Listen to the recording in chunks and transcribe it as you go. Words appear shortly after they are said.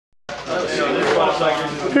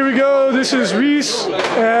Here we go. This is Reese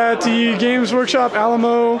at the Games Workshop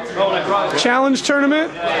Alamo Challenge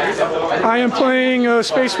Tournament. I am playing a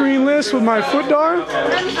Space Marine list with my foot dar.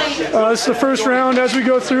 This is the first round. As we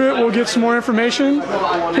go through it, we'll get some more information.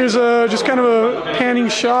 Here's just kind of a panning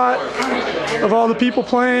shot of all the people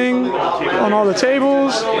playing on all the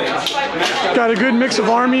tables. Got a good mix of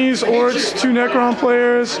armies, orcs, 2 Necron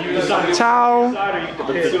players, Tau,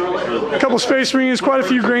 a couple Space Marines, quite a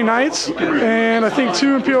few Grey Knights, and I think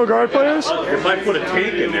 2 Imperial Guard players. If I put a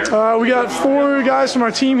tank in there. We got 4 guys from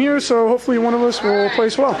our team here, so hopefully one of us will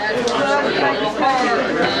place well.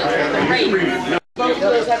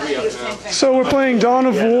 So we're playing Dawn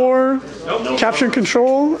of War, Capture and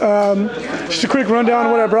Control. Just a quick rundown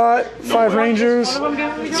of what I brought. 5 Rangers, 3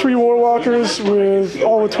 Warwalkers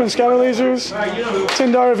all with twin scatter lasers,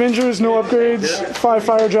 10 Dire Avengers, no upgrades, 5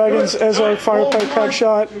 Fire Dragons, Ezark, Firepipe,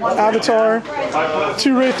 Crackshot, Avatar,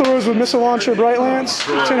 2 Wraithors with Missile Launcher, Bright Lance,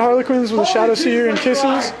 10 Harlequins with a Shadow Seer and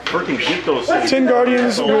Kisses, 10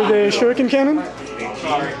 Guardians with a Shuriken Cannon,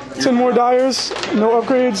 10 more Dyers, no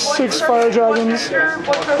upgrades, 6 Fire Dragons,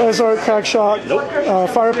 Ezark, Crackshot,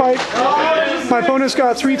 Firepipe. My opponent's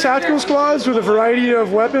got 3 tactical squads with a variety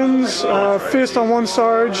of weapons, fist on 1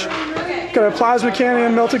 Sarge, got a plasma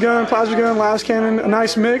cannon, melta gun, plasma gun, las cannon, a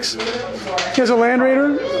nice mix. He has a Land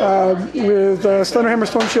Raider with Thunderhammer,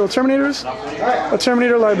 Storm Shield, Terminators, a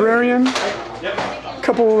Terminator Librarian, a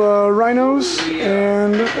couple Rhinos,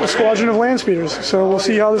 and a squadron of land speeders. So we'll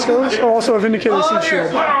see how this goes. Oh, also a Vindicator Siege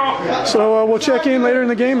Shield. So we'll check in later in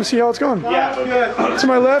the game and see how it's going. To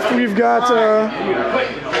my left, we've got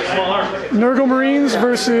Nurgle Marines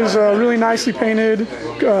versus really nicely painted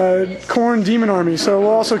Khorne Demon Army. So we'll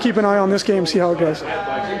also keep an eye on this game, see how it goes.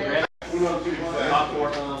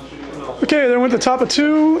 Okay, then went the top of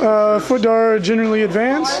 2. Footdar generally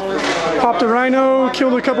advanced. Popped a Rhino,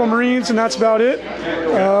 killed a couple Marines, and that's about it.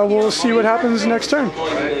 We'll see what happens next turn.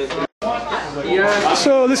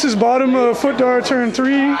 So this is bottom of Footdar turn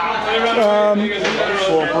 3.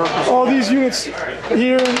 All these units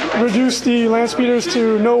here reduce the land speeders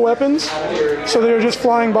to no weapons, so they're just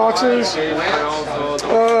flying boxes.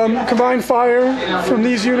 Combined fire from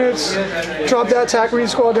these units, drop that attack Marine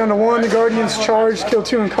squad down to 1. The Guardians charged, kill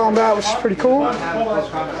 2 in combat, which is pretty cool.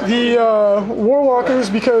 The Warwalkers,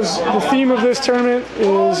 because the theme of this tournament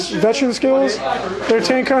is veteran skills, they're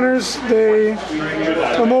tank hunters. They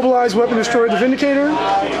immobilize, weapon destroy the Vindicator,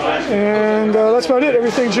 and that's about it.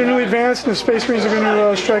 Everything generally advanced, and the Space Marines are going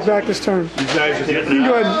to strike back this turn. You can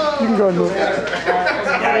go ahead and move.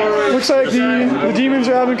 Looks like the Demons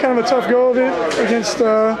are having kind of a tough go of it against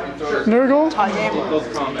Nurgle.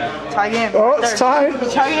 Tie game. Oh, it's tied.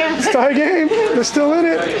 It's tie game. They're still in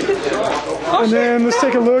it. And then let's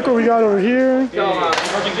take a look what we got over here. We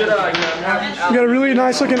got a really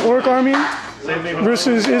nice looking Orc army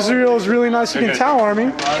versus Israel's really nice looking Tau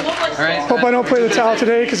army. Hope I don't play the Tau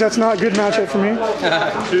today because that's not a good matchup for me.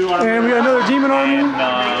 And we got another Demon army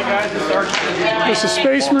versus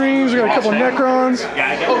Space Marines. We got a couple Necrons.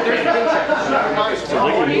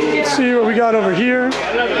 Let's see what we got over here.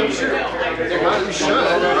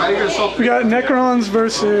 We got Necrons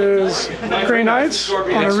versus Grey Knights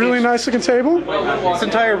on a really nice looking table. This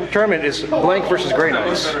entire tournament is blank versus Grey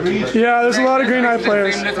Knights. Yeah, there's a lot of Grey Knight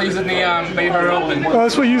players. Oh,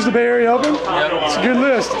 that's what used the Bay Area Open? It's a good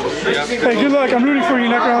list. Hey, good luck. I'm rooting for you,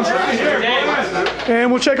 Necrons.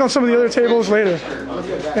 And we'll check on some of the other tables later.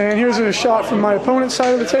 And here's a shot from my opponent's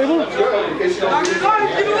side of the table.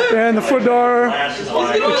 And the Footdar,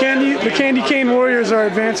 the Candy Cane Warriors are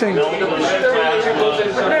advancing.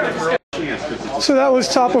 So that was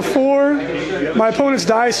top of 4. My opponent's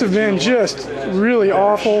dice have been just really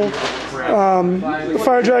awful. The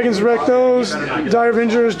Fire Dragons wrecked those. Dire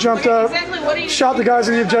Avengers jumped up, shot the guys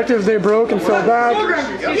on the objective. They broke and fell back.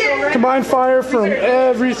 Combined fire from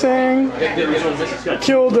everything.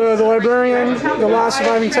 Killed the Librarian, the last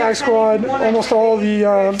surviving tag squad. Almost all the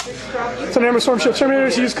Thunderhammer, Storm Shield,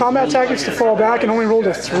 Terminators used combat tactics to fall back and only rolled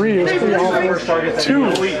a 3. It was pretty awful. 2.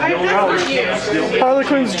 Ouch.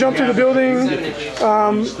 Harlequins jumped through the building,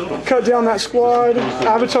 cut down that squad.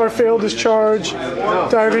 Avatar failed his charge.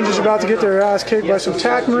 Dire Avengers about to get their ass kicked by some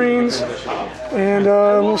TAC Marines, and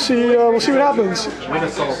we'll see what happens.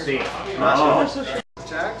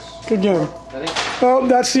 Good game. Well,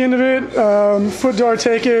 that's the end of it. Footdar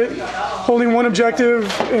take it, holding 1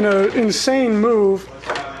 objective in an insane move.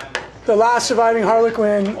 The last surviving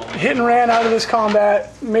Harlequin hit and ran out of this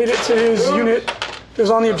combat, made it to his unit that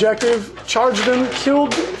was on the objective, charged him,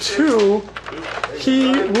 killed 2.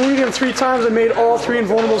 He wounded him 3 times and made all 3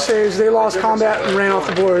 invulnerable saves. They lost combat and ran off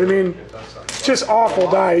the board. I mean, just awful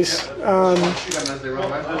dice.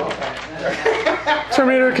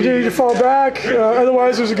 Terminator continued to fall back.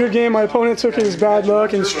 Otherwise, it was a good game. My opponent took his bad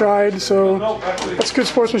luck in stride, so that's good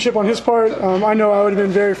sportsmanship on his part. I know I would have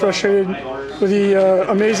been very frustrated with the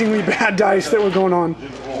amazingly bad dice that were going on.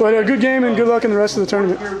 But a good game and good luck in the rest of the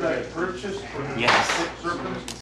tournament. Yes.